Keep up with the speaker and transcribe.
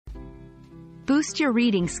Boost your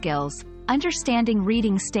reading skills, understanding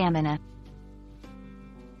reading stamina.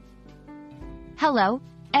 Hello,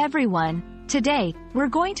 everyone. Today, we're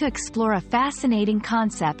going to explore a fascinating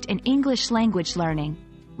concept in English language learning: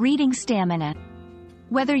 reading stamina.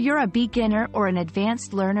 Whether you're a beginner or an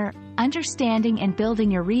advanced learner, understanding and building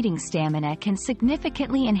your reading stamina can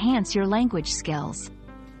significantly enhance your language skills.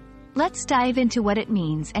 Let's dive into what it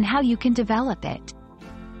means and how you can develop it.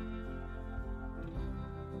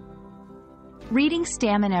 Reading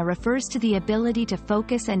stamina refers to the ability to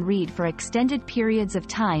focus and read for extended periods of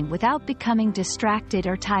time without becoming distracted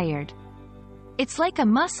or tired. It's like a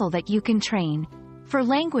muscle that you can train. For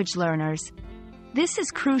language learners, this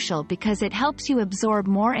is crucial because it helps you absorb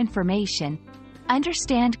more information,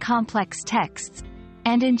 understand complex texts,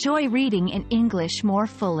 and enjoy reading in English more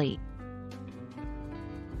fully.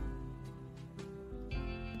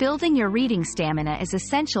 Building your reading stamina is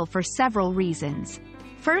essential for several reasons.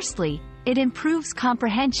 Firstly, it improves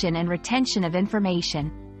comprehension and retention of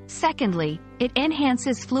information. Secondly, it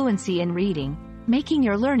enhances fluency in reading, making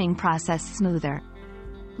your learning process smoother.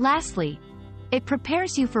 Lastly, it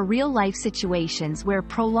prepares you for real-life situations where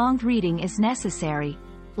prolonged reading is necessary,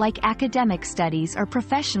 like academic studies or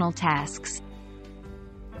professional tasks.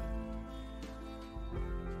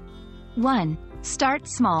 1. Start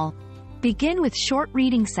small. Begin with short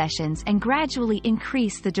reading sessions and gradually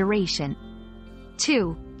increase the duration.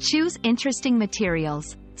 2. Choose interesting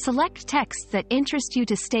materials. Select texts that interest you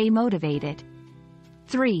to stay motivated.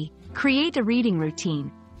 3. Create a reading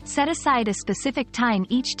routine. Set aside a specific time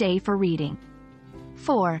each day for reading.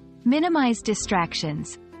 4. Minimize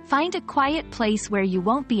distractions. Find a quiet place where you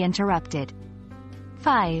won't be interrupted.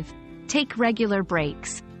 5. Take regular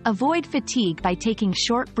breaks. Avoid fatigue by taking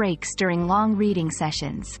short breaks during long reading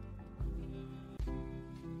sessions.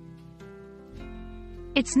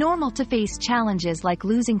 It's normal to face challenges like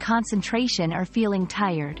losing concentration or feeling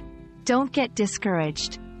tired. Don't get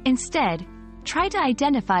discouraged. Instead, try to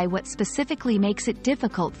identify what specifically makes it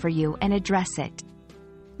difficult for you and address it.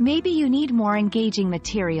 Maybe you need more engaging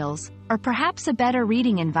materials, or perhaps a better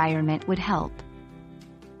reading environment would help.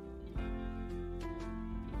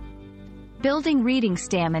 Building reading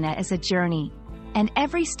stamina is a journey, and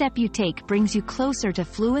every step you take brings you closer to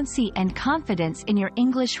fluency and confidence in your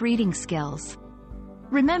English reading skills.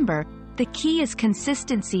 Remember, the key is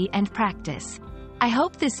consistency and practice. I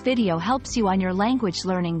hope this video helps you on your language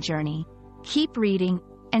learning journey. Keep reading,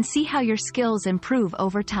 and see how your skills improve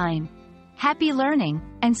over time. Happy learning,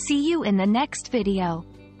 and see you in the next video.